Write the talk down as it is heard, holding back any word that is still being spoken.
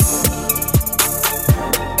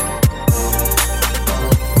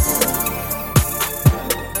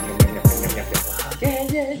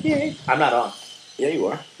I'm not on. Yeah, you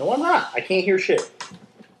are. No, I'm not. I can't hear shit.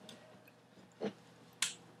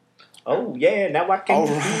 Oh, yeah, now I can. All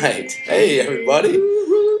right. Hey, everybody.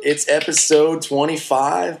 It's episode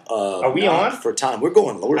 25 of Are we Not on? For Time. We're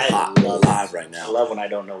hot. We're live right now. I love when I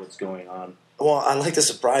don't know what's going on. Well, I like to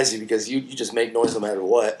surprise you because you just make noise no matter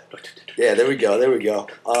what. Yeah, there we go.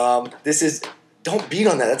 Don't beat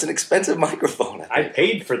on that. That's an expensive microphone. I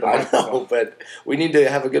paid for the I microphone. know, but we need to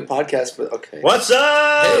have a good podcast for. Okay. What's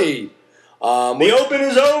up? Hey. The Open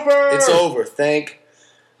is over. It's over. Thank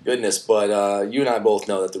goodness. But you and I both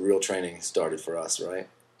know that the real training started for us, right?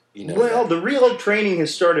 You know. Well, that. the real training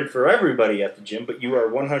has started for everybody at the gym, but you are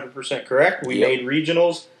 100% correct. We made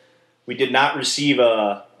regionals. We did not receive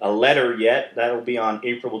a letter yet. That will be on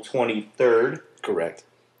April 23rd. Correct.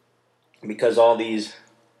 Because all these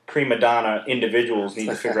prima donna individuals need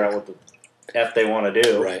to figure out what the F they want to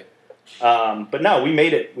do. Right. But no, we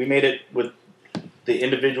made it. We made it with the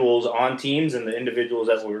individuals on teams and the individuals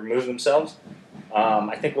that will remove themselves.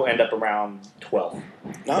 I think we'll end up around 12.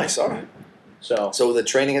 Nice. All right. So the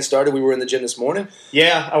training has started. We were in the gym this morning.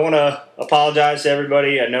 Yeah, I want to apologize to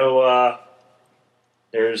everybody. I know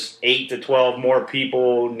there's 8 to 12 more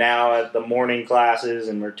people now at the morning classes,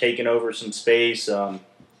 and we're taking over some space.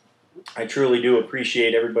 I truly do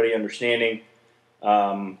appreciate everybody understanding.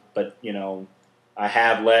 But, you know, I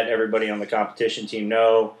have let everybody on the competition team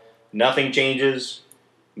know nothing changes.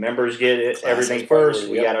 Members get everything first.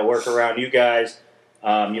 We got to work around you guys.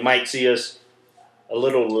 You might see us a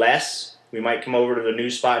little less. We might come over to the new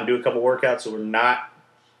spot and do a couple workouts so we're not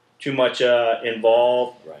too much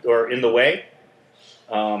involved or in the way.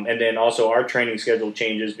 And then also our training schedule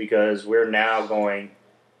changes because we're now going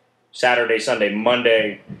Saturday, Sunday,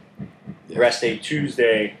 Monday, rest day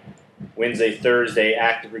Tuesday, Wednesday, Thursday,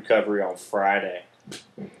 active recovery on Friday.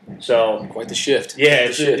 So quite the shift. Yeah,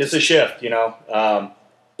 it's a shift, you know.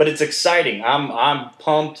 But it's exciting. I'm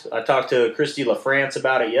pumped. I talked to Christy LaFrance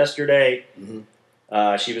about it yesterday. Mm-hmm.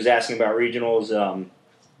 She was asking about regionals.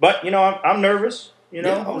 But, you know, I'm nervous. You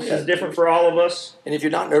know, this is different for all of us. And if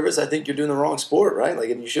you're not nervous, I think you're doing the wrong sport, right? Like,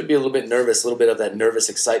 you should be a little bit nervous, a little bit of that nervous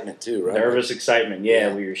excitement too, right? Nervous excitement,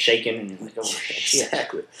 yeah. We were shaking and like, oh, shit.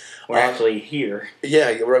 Exactly. We're actually here. Yeah,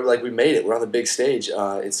 we made it. We're on the big stage.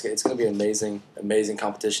 It's going to be an amazing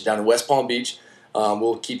competition down in West Palm Beach.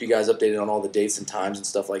 We'll keep you guys updated on all the dates and times and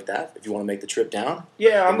stuff like that. If you want to make the trip down.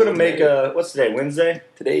 Yeah, I'm going to make what's today? Wednesday?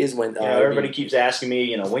 Today is Wednesday. Everybody keeps asking me,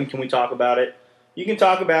 you know, when can we talk about it? You can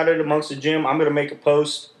talk about it amongst the gym. I'm going to make a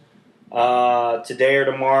post today or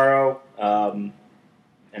tomorrow. And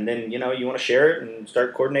then, you know, you want to share it and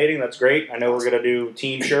start coordinating. That's great. I know we're going to do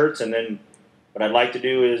team shirts. And then what I'd like to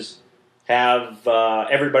do is have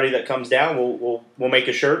everybody that comes down, we'll make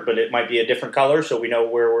a shirt, but it might be a different color so we know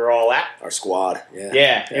where we're all at. Our squad, yeah.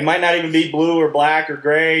 Yeah, it might not even be blue or black or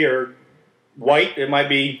gray or white. It might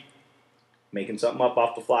be making something up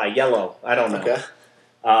off the fly. Yellow. I don't know. Okay.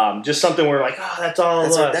 Just something we're like, that's all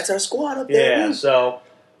of us. That's our squad up there. Yeah, so,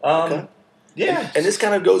 yeah. And this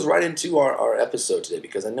kind of goes right into our episode today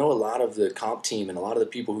because I know a lot of the comp team and a lot of the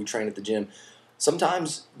people who train at the gym,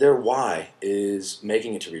 sometimes their why is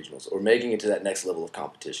making it to regionals or making it to that next level of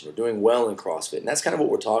competition or doing well in CrossFit. And that's kind of what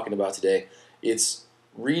we're talking about today. It's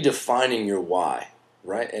redefining your why,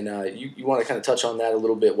 right? And you want to kind of touch on that a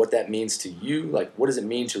little bit, what that means to you. Like, what does it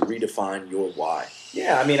mean to redefine your why?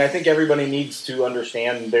 Yeah, I mean, I think everybody needs to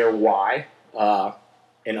understand their why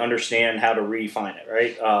and understand how to redefine it,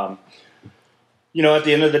 right? You know, at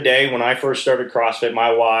the end of the day, when I first started CrossFit,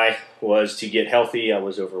 my why was to get healthy. I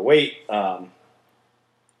was overweight.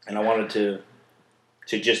 And I wanted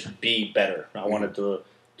to just be better. I wanted to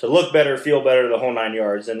look better, feel better, the whole 9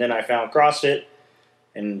 yards. And then I found CrossFit,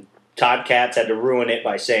 and Todd Katz had to ruin it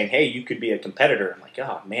by saying, hey, you could be a competitor. I'm like,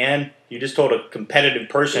 oh, man, you just told a competitive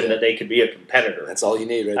person that they could be a competitor. That's all you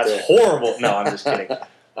need right there. That's horrible. No, I'm just kidding.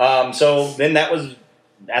 So then that was,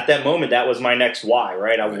 at that moment, that was my next why,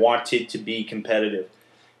 right? I wanted to be competitive.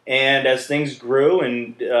 And as things grew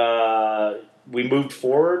and we moved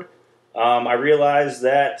forward, I realized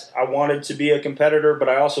that I wanted to be a competitor, but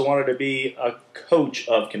I also wanted to be a coach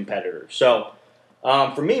of competitors. So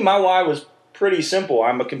for me, my why was pretty simple.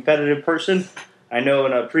 I'm a competitive person. I know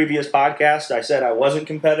in a previous podcast I said I wasn't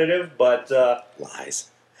competitive, but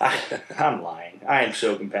lies. I'm lying. I am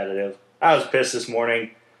so competitive. I was pissed this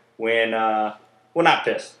morning when, well, not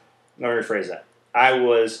pissed. Let me rephrase that. I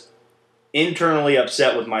was internally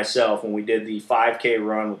upset with myself when we did the 5K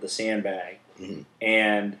run with the sandbag. Mm-hmm.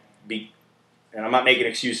 And I'm not making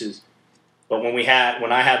excuses, but when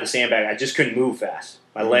I had the sandbag, I just couldn't move fast.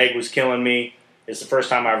 My leg was killing me. It's the first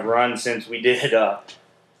time I've run since we did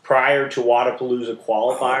prior to Wadapalooza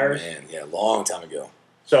qualifiers. Oh, man, yeah, long time ago.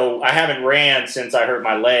 So I haven't ran since I hurt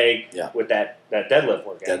my leg with that deadlift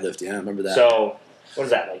workout. Deadlift, yeah, I remember that. So what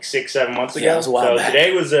was that, like 6-7 months ago? Yeah, it was a while back.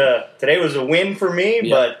 Today was a win for me,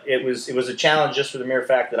 but it was a challenge just for the mere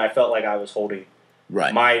fact that I felt like I was holding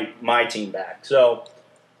my team back. So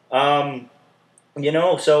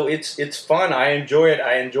so it's fun. I enjoy it.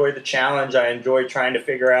 I enjoy the challenge. I enjoy trying to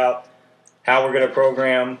figure out how we're going to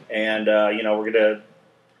program, and we're going to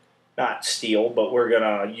not steal, but we're going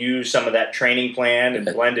to use some of that training plan and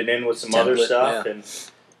blend it in with some other stuff, and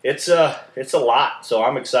it's a lot. So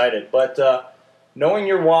I'm excited. But knowing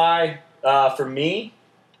your why, for me,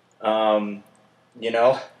 I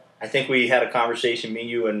think we had a conversation. Me,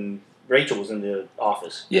 you, and Rachel was in the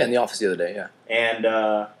office. Yeah, in the office the other day. Yeah,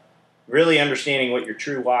 and really understanding what your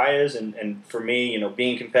true why is, and for me,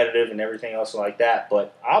 being competitive and everything else like that.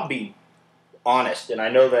 But I'll be honest, and I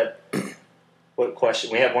know that. What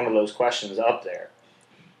question? We have one of those questions up there,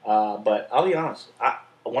 but I'll be honest.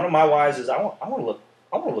 One of my whys is I want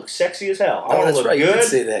to look sexy as hell. I want to look good. You did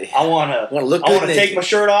say that. Yeah. I want to take my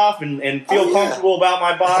shirt off and feel comfortable about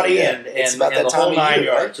my body and the whole 9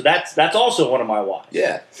 yards. So that's also one of my whys.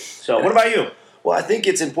 Yeah. So what about you? Well, I think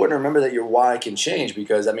it's important to remember that your why can change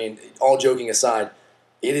because, I mean, all joking aside,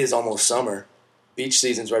 it is almost summer. Beach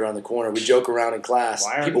season's right around the corner. We joke around in class.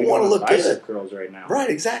 People want to look good. Curls right now. Right,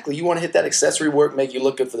 exactly. You want to hit that accessory work, make you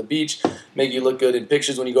look good for the beach, make you look good in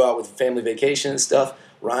pictures when you go out with family vacation and stuff.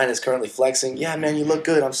 Ryan is currently flexing. Yeah, man, you look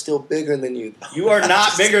good. I'm still bigger than you. You are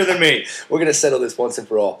not bigger than me. We're going to settle this once and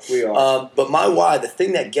for all. We are. But my why, the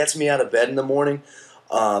thing that gets me out of bed in the morning,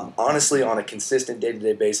 honestly, on a consistent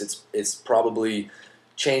day-to-day basis, it's probably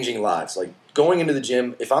changing lives. Like going into the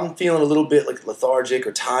gym, if I'm feeling a little bit like lethargic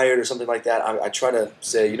or tired or something like that, I try to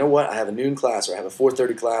say, you know what, I have a noon class or I have a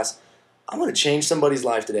 4:30 class. I'm going to change somebody's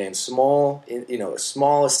life today in a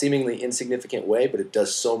small, seemingly insignificant way, but it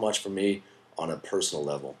does so much for me on a personal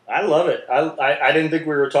level. I love it. I didn't think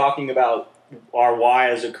we were talking about our why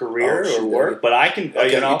as a career or work, but I can,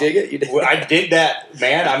 okay, you dig it? You dig it? I dig that,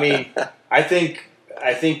 man. I mean, I think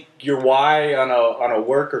your why on a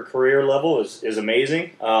work or career level is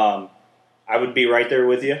amazing. I would be right there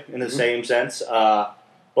with you in the same sense. But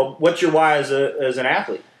what's your why as an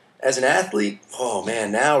athlete? As an athlete,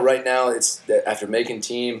 right now it's after making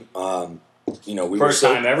team. First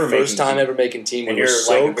time ever making team. And we were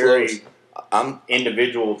so like a close. I'm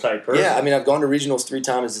individual type person. Yeah, I mean, I've gone to regionals 3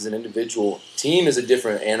 times as an individual. Team is a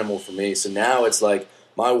different animal for me. So now it's like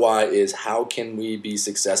my why is how can we be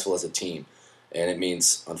successful as a team, and it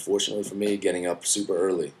means, unfortunately for me, getting up super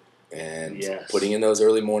early and putting in those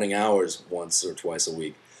early morning hours once or twice a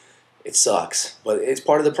week. It sucks, but it's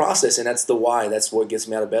part of the process, and that's the why. That's what gets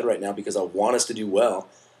me out of bed right now because I want us to do well.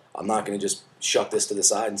 I'm not going to just shuck this to the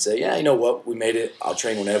side and say, yeah, you know what, we made it. I'll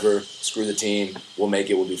train whenever. Screw the team. We'll make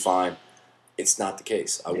it. We'll do fine. It's not the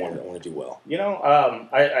case. I want to do well.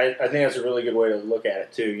 I think that's a really good way to look at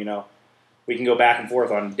it too. We can go back and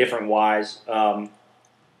forth on different whys.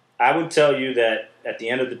 I would tell you that at the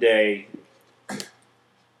end of the day,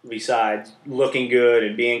 besides looking good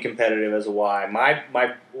and being competitive as a why,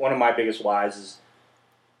 one of my biggest whys is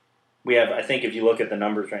we have, I think if you look at the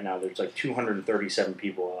numbers right now, there's like 237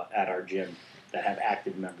 people at our gym that have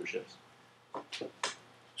active memberships.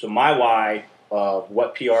 So my why of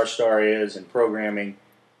what PR Star is and programming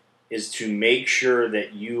is to make sure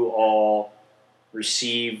that you all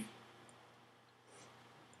receive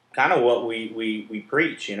kind of what we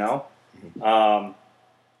preach,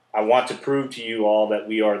 I want to prove to you all that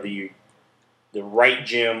we are the right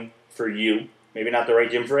gym for you. Maybe not the right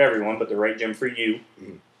gym for everyone, but the right gym for you.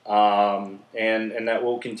 And that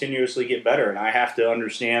will continuously get better. And I have to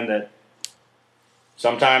understand that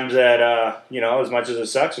sometimes that, as much as it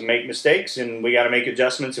sucks, we make mistakes and we got to make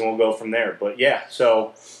adjustments and we'll go from there. But yeah,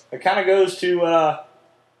 so it kind of goes to, are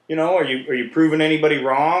you proving anybody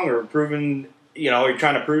wrong or are you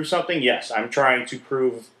trying to prove something? Yes, I'm trying to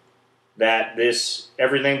prove that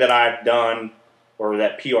everything that I've done or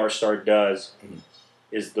that PR Star does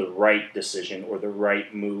is the right decision or the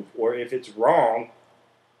right move. Or if it's wrong,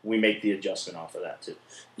 we make the adjustment off of that too.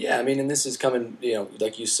 Yeah, I mean, and this is coming,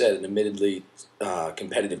 like you said, an admittedly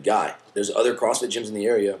competitive guy. There's other CrossFit gyms in the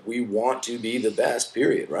area. We want to be the best,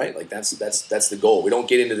 period, right? Like that's the goal. We don't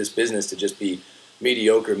get into this business to just be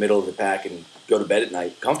mediocre, middle of the pack, and go to bed at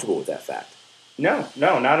night comfortable with that fact. No,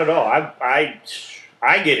 not at all.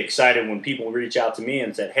 I get excited when people reach out to me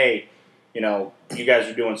and said, hey, you guys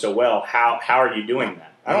are doing so well. How are you doing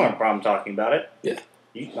that? I don't have a problem talking about it. Yeah.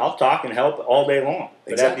 I'll talk and help all day long.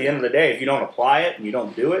 But exactly. At the end of the day, if you don't apply it and you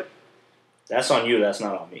don't do it, that's on you. That's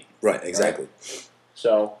not on me. Right, exactly. Right?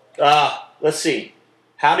 So, let's see.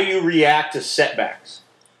 How do you react to setbacks?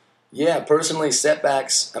 Yeah, personally,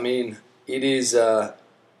 setbacks. I mean, it is.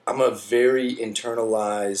 I'm a very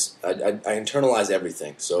internalized. I internalize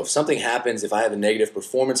everything. So if something happens, if I have a negative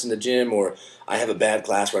performance in the gym, or I have a bad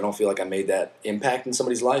class where I don't feel like I made that impact in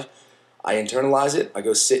somebody's life, I internalize it. I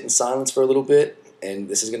go sit in silence for a little bit, and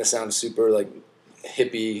this is going to sound super like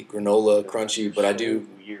hippie, granola, crunchy, but I do.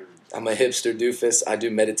 I'm a hipster doofus. I do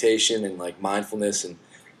meditation and like mindfulness and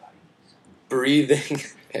breathing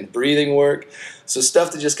and breathing work. So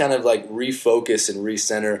stuff to just kind of like refocus and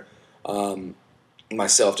recenter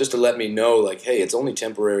myself, just to let me know like, hey, it's only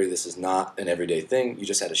temporary. This is not an everyday thing. You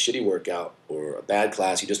just had a shitty workout or a bad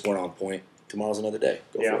class. You just weren't on point. Tomorrow's another day.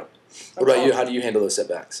 Go for it. What about you? How do you handle those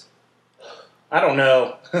setbacks? I don't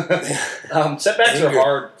know. Setbacks are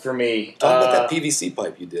hard for me. Talk about that PVC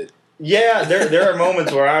pipe you did. Yeah, there are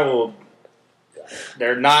moments where I will.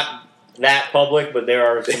 They're not that public, but there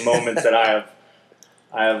are some moments that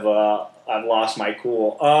I've lost my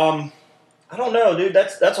cool. I don't know, dude.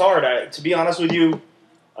 That's hard. To be honest with you,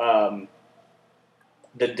 the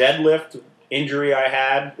deadlift injury I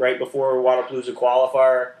had right before Wadapalooza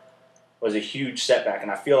qualifier was a huge setback, and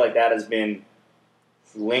I feel like that has been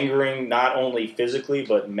lingering not only physically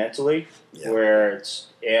but mentally. Yeah.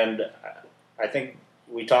 And I think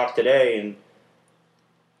we talked today, and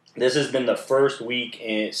this has been the first week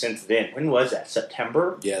since then. When was that?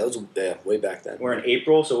 September? Yeah, that was way back then. We're in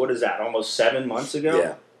April, so what is that? Almost 7 months ago?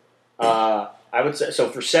 Yeah. I would say, so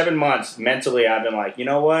for 7 months, mentally, I've been like, you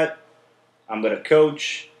know what? I'm going to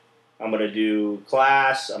coach. I'm going to do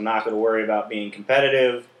class. I'm not going to worry about being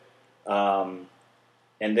competitive.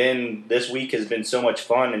 And then this week has been so much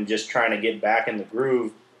fun and just trying to get back in the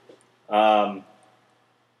groove. I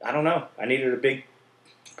don't know. I needed a big,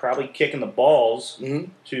 probably kick in the balls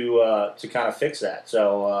to kind of fix that.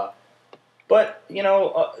 So, but you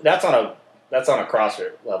know, that's on a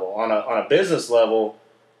CrossFit level. On a business level,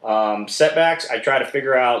 setbacks, I try to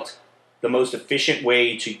figure out the most efficient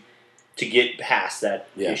way to get past that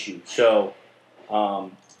issue. So,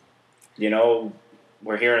 you know,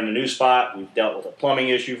 we're here in the new spot. We've dealt with a plumbing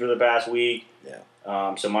issue for the past week.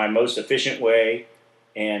 Yeah. So my most efficient way,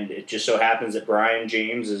 and it just so happens that Brian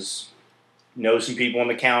James knows some people in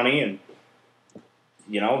the county, and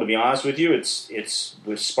you know, to be honest with you, it's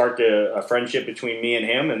sparked a friendship between me and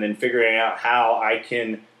him, and then figuring out how I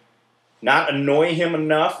can not annoy him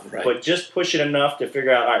enough, but just push it enough to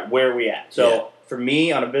figure out, all right, where are we at? So for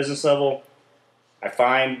me, on a business level, I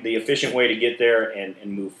find the efficient way to get there and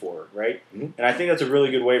move forward, right? Mm-hmm. And I think that's a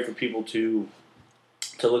really good way for people to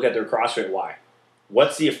look at their CrossFit why.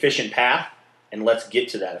 What's the efficient path? And let's get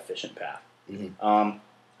to that efficient path. Mm-hmm.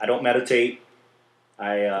 I don't meditate.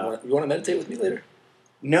 You want to meditate with me later?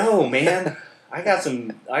 No, man. I got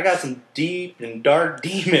some deep and dark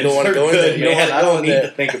demons. You don't want to go in there, man. I don't need to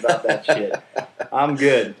think about that shit. I'm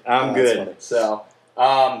good. I'm good. So,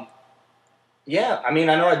 yeah. I mean,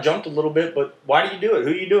 I know I jumped a little bit, but why do you do it?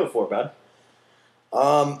 Who do you do it for, bud?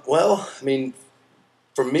 Well, I mean,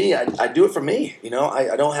 for me, I do it for me. You know,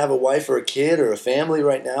 I don't have a wife or a kid or a family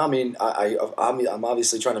right now. I mean, I'm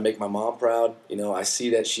obviously trying to make my mom proud. You know, I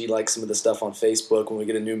see that she likes some of the stuff on Facebook when we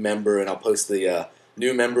get a new member, and I'll post the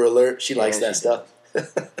new member alert. She likes that stuff.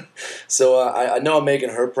 So I know I'm making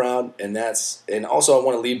her proud, and also I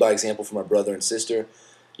want to lead by example for my brother and sister.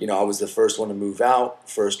 You know, I was the first one to move out,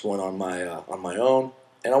 first one on my own,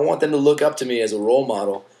 and I want them to look up to me as a role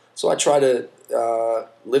model. So I try to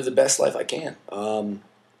live the best life I can.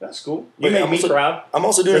 That's cool. You make me proud. I'm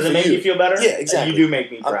also doing it for you. Does it make you feel better? Yeah, exactly. You do make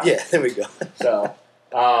me proud. Yeah, there we go. So,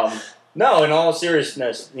 no, in all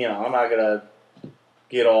seriousness, you know, I'm not gonna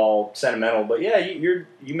get all sentimental, but yeah, you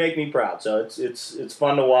make me proud. So it's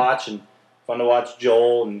fun to watch, and fun to watch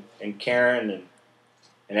Joel and Karen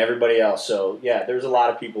and everybody else. So yeah, there's a lot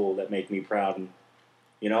of people that make me proud, and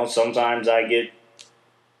you know, sometimes I get,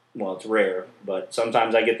 well, it's rare, but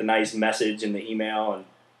sometimes I get the nice message in the email, and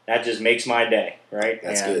that just makes my day, right?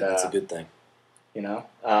 That's good. That's a good thing. You know.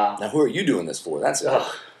 Now, who are you doing this for? That's I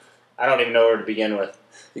don't even know where to begin with.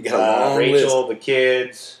 You got a long Rachel, list. the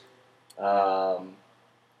kids,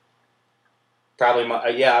 probably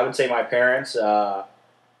I would say my parents.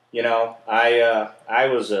 You know, I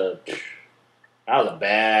was a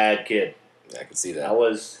bad kid. Yeah, I can see that.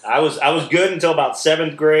 I was good until about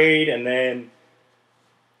 7th grade, and then,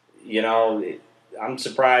 you know, I'm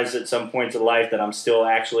surprised at some points of life that I'm still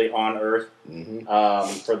actually on Earth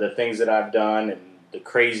for the things that I've done and the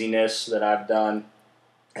craziness that I've done.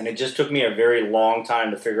 And it just took me a very long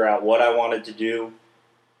time to figure out what I wanted to do.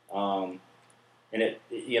 And it,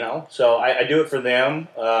 you know, so I do it for them.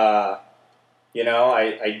 You know,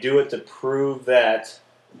 I do it to prove that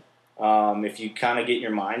If you kind of get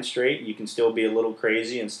your mind straight, you can still be a little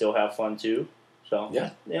crazy and still have fun too. So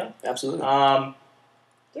yeah, absolutely.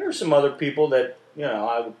 There are some other people that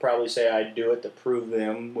I would probably say I'd do it to prove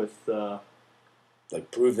them with.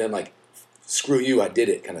 Prove them, like, screw you, I did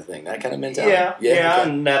it, kind of thing. That kind of mentality. Yeah, okay.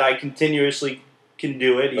 and that I continuously can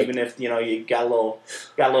do it, even if you got a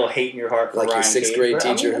little hate in your heart for like Ryan your sixth Cage, grade but,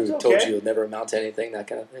 teacher who okay. told you you'll never amount to anything, that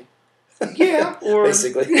kind of thing. Yeah, or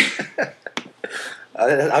basically.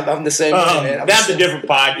 I'm the same way, man. That's a different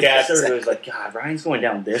podcast. Everybody's like, God, Ryan's going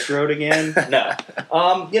down this road again. No,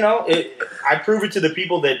 I prove it to the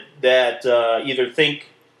people that either think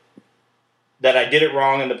that I did it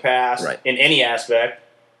wrong in the past in any aspect,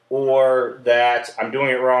 or that I'm doing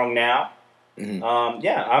it wrong now. Mm-hmm.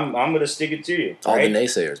 I'm going to stick it to you. All the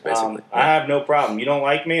naysayers, basically. I have no problem. You don't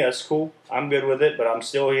like me, that's cool. I'm good with it, but I'm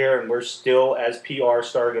still here, and we're still, as PR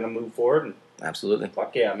star, going to move forward. And absolutely.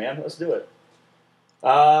 Fuck yeah, man. Let's do it.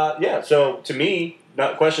 So to me,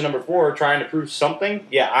 question number 4, trying to prove something.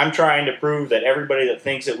 Yeah, I'm trying to prove that everybody that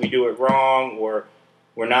thinks that we do it wrong, or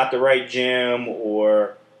we're not the right gym,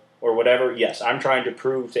 or whatever, yes, I'm trying to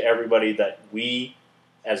prove to everybody that we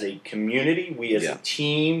as a community, we as a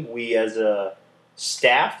team, we as a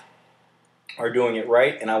staff are doing it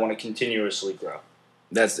right, and I want to continuously grow.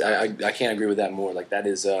 I can't agree with that more. Like, that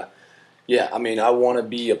is, I want to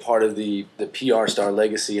be a part of the PR star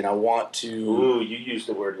legacy, and I want to. Ooh, you used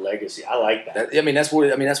the word legacy. I like that. That's what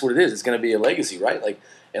it is. It's going to be a legacy, right? Like,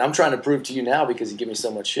 and I'm trying to prove to you now, because you give me so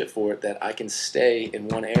much shit for it, that I can stay in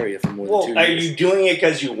one area for more than 2 years. Are you doing it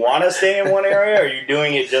because you want to stay in one area, or are you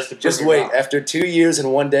doing it just to prove just wait? After 2 years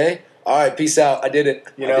and 1 day, all right, peace out. I did it.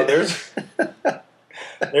 There's a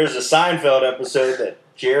Seinfeld episode that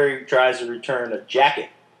Jerry tries to return a jacket,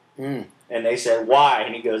 and they said, why?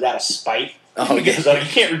 And he goes, out of spite. Oh, he goes, you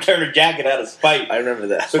can't return a jacket out of spite. I remember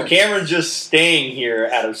that. So Cameron's just staying here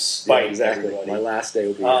out of spite. Yeah, exactly. Everybody. My last day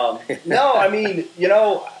will be No, I mean,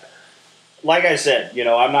 like I said,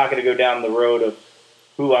 I'm not going to go down the road of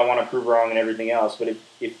who I want to prove wrong and everything else. But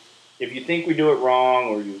if you think we do it wrong,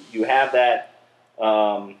 or you have that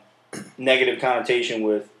negative connotation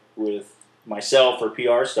with myself or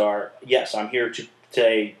PR star, yes, I'm here to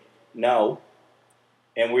say no.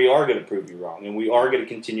 And we are going to prove you wrong, and we are going to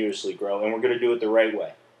continuously grow, and we're going to do it the right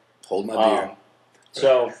way. Hold my beer.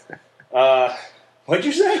 So, what'd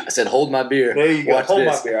you say? I said, hold my beer. There you go. Watch hold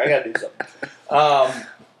this. my beer. I got to do something.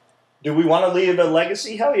 Do we want to leave a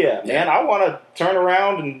legacy? Hell yeah, man. I want to turn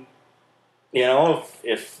around and,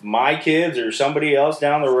 if my kids or somebody else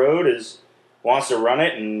down the road wants to run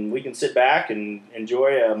it, and we can sit back and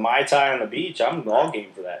enjoy a Mai Tai on the beach, I'm all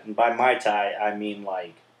game for that. And by Mai Tai, I mean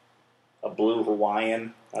like a blue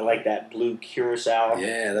Hawaiian. I like that blue Curacao.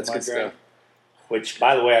 Yeah, that's good stuff. Which,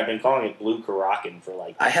 by the way, I've been calling it blue Karakin for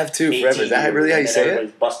like I have too forever. Is that really how you say it?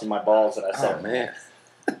 Everybody's busting my balls that I said Oh, man.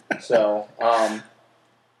 So,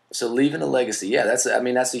 so leaving a legacy, yeah, that's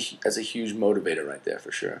a huge motivator right there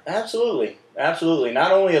for sure. Absolutely.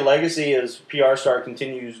 Not only a legacy as PR Star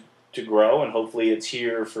continues to grow, and hopefully it's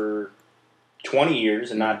here for 20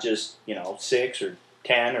 years and not just 6 or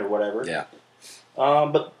 10 or whatever. Yeah.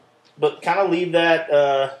 But kind of leave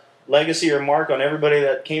that legacy or mark on everybody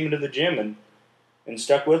that came into the gym and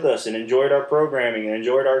stuck with us and enjoyed our programming and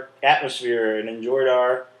enjoyed our atmosphere and enjoyed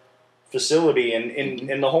our facility and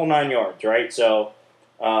in the whole 9 yards, right? So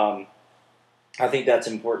I think that's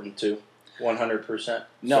important too, 100%.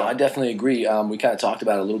 No, I definitely agree. We kind of talked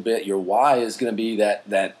about it a little bit. Your why is going to be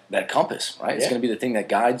that compass, right? It's going to be the thing that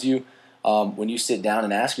guides you. When you sit down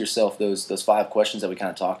and ask yourself those 5 questions that we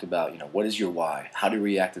kind of talked about, what is your why? How do you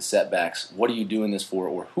react to setbacks? What are you doing this for,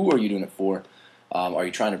 or who are you doing it for? Are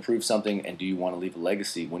you trying to prove something, and do you want to leave a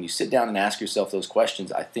legacy? When you sit down and ask yourself those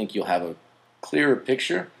questions, I think you'll have a clearer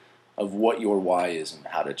picture of what your why is and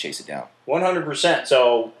how to chase it down. 100%.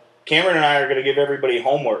 So Cameron and I are going to give everybody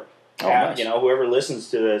homework. Nice. Whoever listens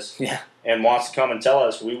to this and wants to come and tell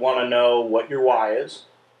us, we want to know what your why is.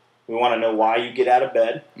 We want to know why you get out of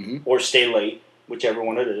bed or stay late, whichever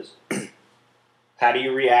one it is. How do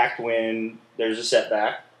you react when there's a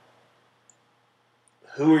setback?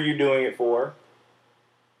 Who are you doing it for?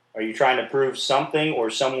 Are you trying to prove something or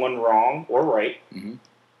someone wrong or right? Mm-hmm.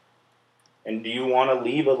 And do you want to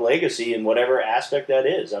leave a legacy in whatever aspect that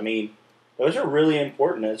is? I mean, those are really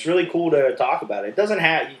important. It's really cool to talk about it. It doesn't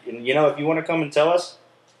have, if you want to come and tell us,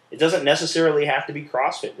 it doesn't necessarily have to be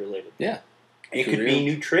CrossFit related. Yeah. It could be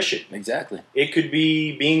nutrition. Exactly. It could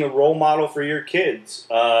be being a role model for your kids.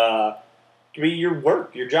 It could be your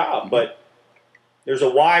work, your job. Mm-hmm. But there's a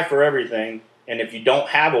why for everything. And if you don't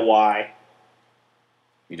have a why,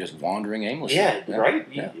 you're just wandering aimlessly. Yeah, right?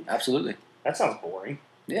 Yeah, absolutely. That sounds boring.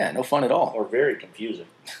 Yeah, no fun at all. Or very confusing.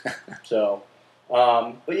 So,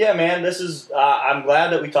 but yeah, man, this is. I'm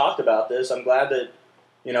glad that we talked about this. I'm glad that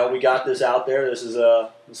we got this out there. This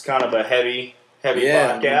is kind of a heavy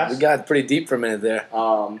podcast. We got pretty deep for a minute there.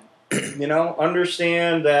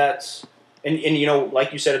 Understand that, and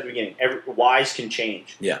like you said at the beginning, whys can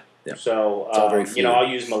change. Yeah. So, I'll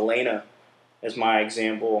use Milena as my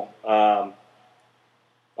example.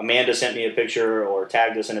 Amanda sent me a picture or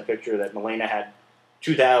tagged us in a picture that Milena had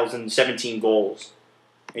 2017 goals,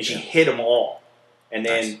 and she hit them all. And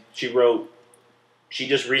then she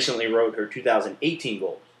just recently wrote her 2018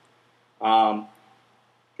 goals.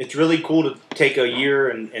 It's really cool to take a year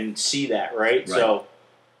and see that, right? So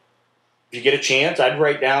if you get a chance, I'd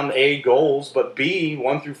write down A, goals, but B,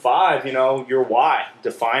 1 through 5, your why.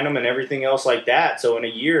 Define them and everything else like that. So in a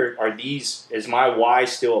year, is my why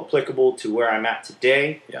still applicable to where I'm at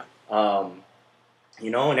today? Yeah. And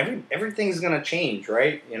everything's going to change,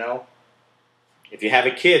 right? If you have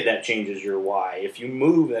a kid, that changes your why. If you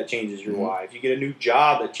move, that changes your why. If you get a new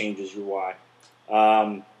job, that changes your why.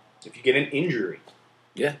 If you get an injury.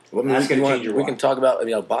 Yeah. Well, that's going to change your why. We can talk about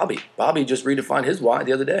Bobby. Bobby just redefined his why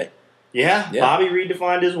the other day. Yeah, Bobby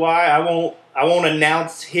redefined his why. I won't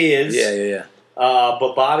announce his. Yeah.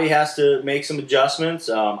 But Bobby has to make some adjustments.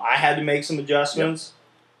 I had to make some adjustments.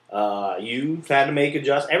 Yep. You've had to make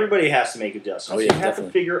adjustments. Everybody has to make adjustments. Oh, yeah, you have to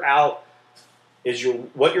figure out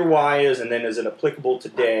what your why is, and then is it applicable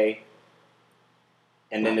today,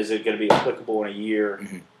 and then is it going to be applicable in a year,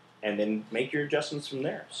 and then make your adjustments from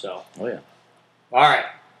there. So. Oh yeah. All right.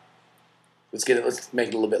 Let's make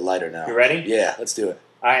it a little bit lighter now. You ready? Yeah, let's do it.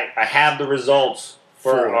 I have the results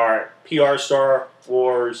for our PR Star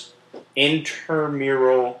Wars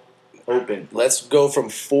Intramural Open. Let's go from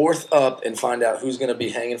 4th up and find out who's going to be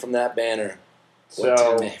hanging from that banner.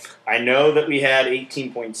 So I know that we had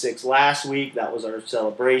 18.6 last week. That was our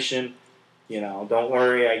celebration. Don't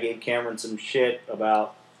worry. I gave Cameron some shit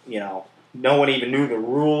about, no one even knew the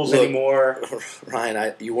rules anymore.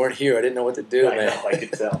 Ryan, you weren't here. I didn't know what to do, man. I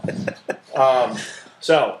could tell.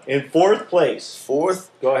 So, in 4th place. 4th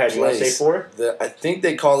Go ahead. You want to say 4th? I think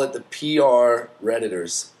they call it the PR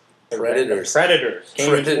Redditors. Predators.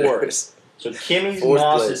 Came in 4th. So, Kimmy's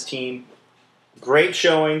Moss's team, great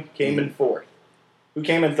showing, came in 4th. Who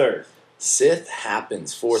came in 3rd? Sith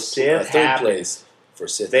Happens. 3rd place for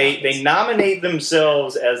Sith Happens. They nominate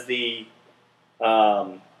themselves as the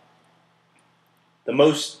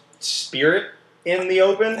most spirit in the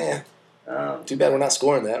Open. Yeah. Too bad we're not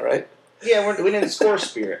scoring that, right? Yeah, we didn't score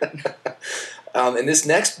spirit. And these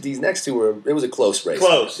next two it was a close race.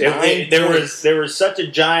 Close. There was such a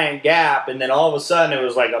giant gap, and then all of a sudden it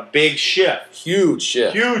was like a big shift. Huge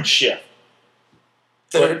shift.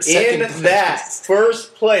 But in that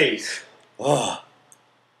first place, is Obi-Wan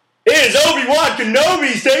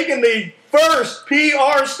Kenobi's taking the first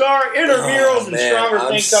PR Star Intramurals, and Stronger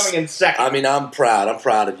Thing coming in 2nd. I mean, I'm proud. I'm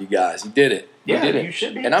proud of you guys. You did it. You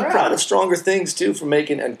should be. And I'm proud of Stronger Things too for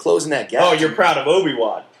making and closing that gap. Oh, you're proud of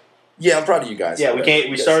Obi-Wan. Yeah, I'm proud of you guys. Yeah,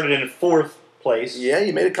 we started in 4th place. Yeah,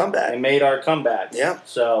 you made a comeback. We made our comeback. Yeah.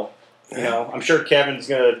 So, I'm sure Kevin's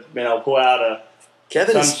going to pull out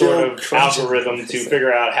some sort of algorithm to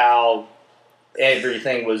figure out how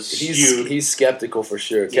everything was skewed. He's skeptical for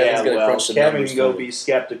sure. Kevin's going to crunch the numbers. Kevin can go be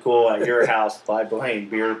skeptical at your house by playing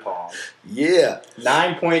beer pong. Yeah.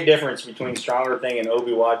 9-point difference between Stronger Thing and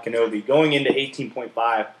Obi-Wan Kenobi. Going into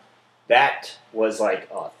 18.5, that was like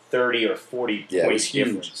a 30 or 40 point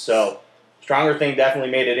difference. So Stronger Thing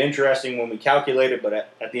definitely made it interesting when we calculated, but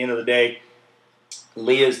at the end of the day,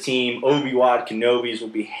 Leah's team, Obi-Wan Kenobi's, will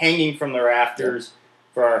be hanging from the rafters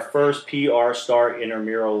for our first PR Star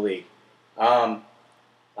Intramural League. I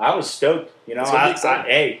was stoked.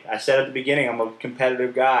 I said at the beginning, I'm a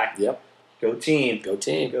competitive guy. Yep. Go team. Go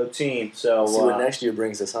team. Go team. So see what next year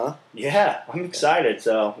brings us, huh? Yeah, I'm excited.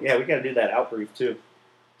 So, we got to do that outbrief too.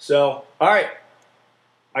 So, all right.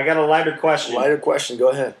 I got a lighter question. Go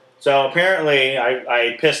ahead. So, apparently,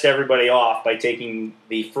 I pissed everybody off by taking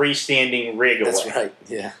the freestanding rig away. That's right,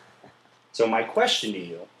 yeah. So, my question to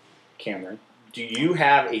you, Cameron, do you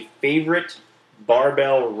have a favorite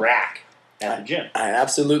barbell rack at the gym? I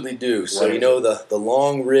absolutely do. So, the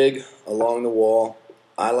long rig along the wall,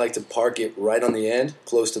 I like to park it right on the end,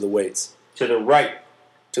 close to the weights. To the right?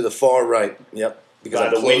 To the far right, yep. Because by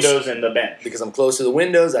the windows and the bench. Because I'm close to the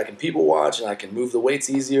windows, I can people watch, and I can move the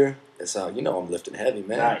weights easier. And so, I'm lifting heavy,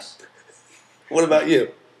 man. Nice. What about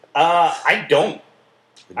you? I don't.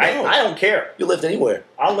 No. I don't care. You lift anywhere.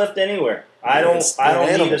 I'll lift anywhere. I don't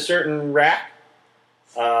need a certain rack.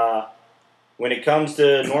 When it comes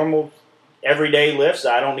to normal, everyday lifts,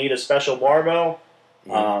 I don't need a special barbell.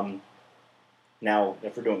 Now,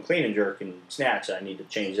 if we're doing clean and jerk and snatch, I need to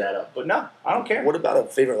change that up. But no, I don't care. What about a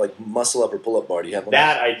favorite like muscle up or pull up bar? Do you have one?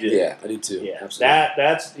 That I do. Yeah, I do too. Yeah, absolutely.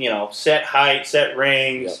 That's set height, set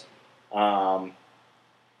rings. Yep.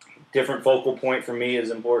 Different focal point for me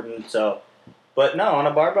is important. So, but no, on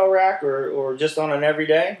a barbell rack or just on an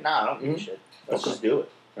everyday, I don't give a shit. Let's just do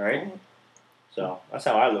it, right? So that's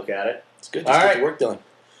how I look at it. It's good. Just get the work done.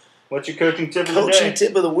 What's your coaching tip of the day? Coaching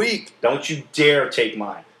tip of the week. Don't you dare take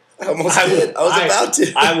mine. I almost did. I was about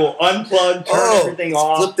to. I will unplug, turn everything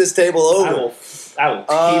off. Flip this table over. I will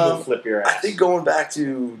table flip your ass. I think going back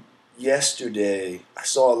to yesterday, I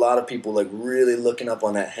saw a lot of people like really looking up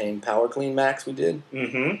on that hang power clean max we did.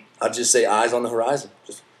 Mm-hmm. I'd just say eyes on the horizon.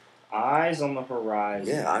 Just eyes on the horizon.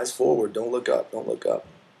 Yeah, eyes forward. Don't look up. Don't look up.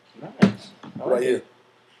 Nice. What about you?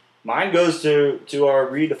 Mine goes to our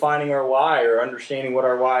redefining our why or understanding what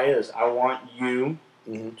our why is. I want you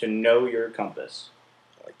to know your compass.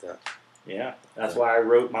 I like that. Yeah, that's why I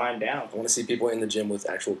wrote mine down. I want to see people in the gym with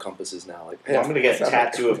actual compasses now. Like, hey, I'm going to get a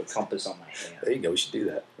tattoo of a compass on my hand. There you go. We should do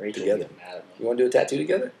that together. Mad at me. You want to do a tattoo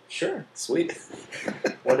together? Sure. Sweet.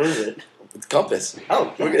 What is it? It's compass.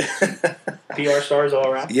 Oh, okay. PR stars all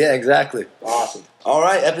around? Yeah, exactly. Awesome. All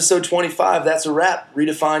right, episode 25. That's a wrap.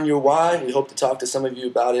 Redefine your why. We hope to talk to some of you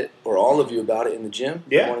about it, or all of you about it in the gym.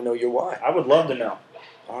 Yeah. We want to know your why. I would love to know.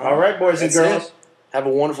 All right, boys and girls. Have a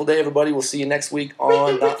wonderful day, everybody. We'll see you next week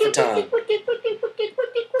on Not for Time.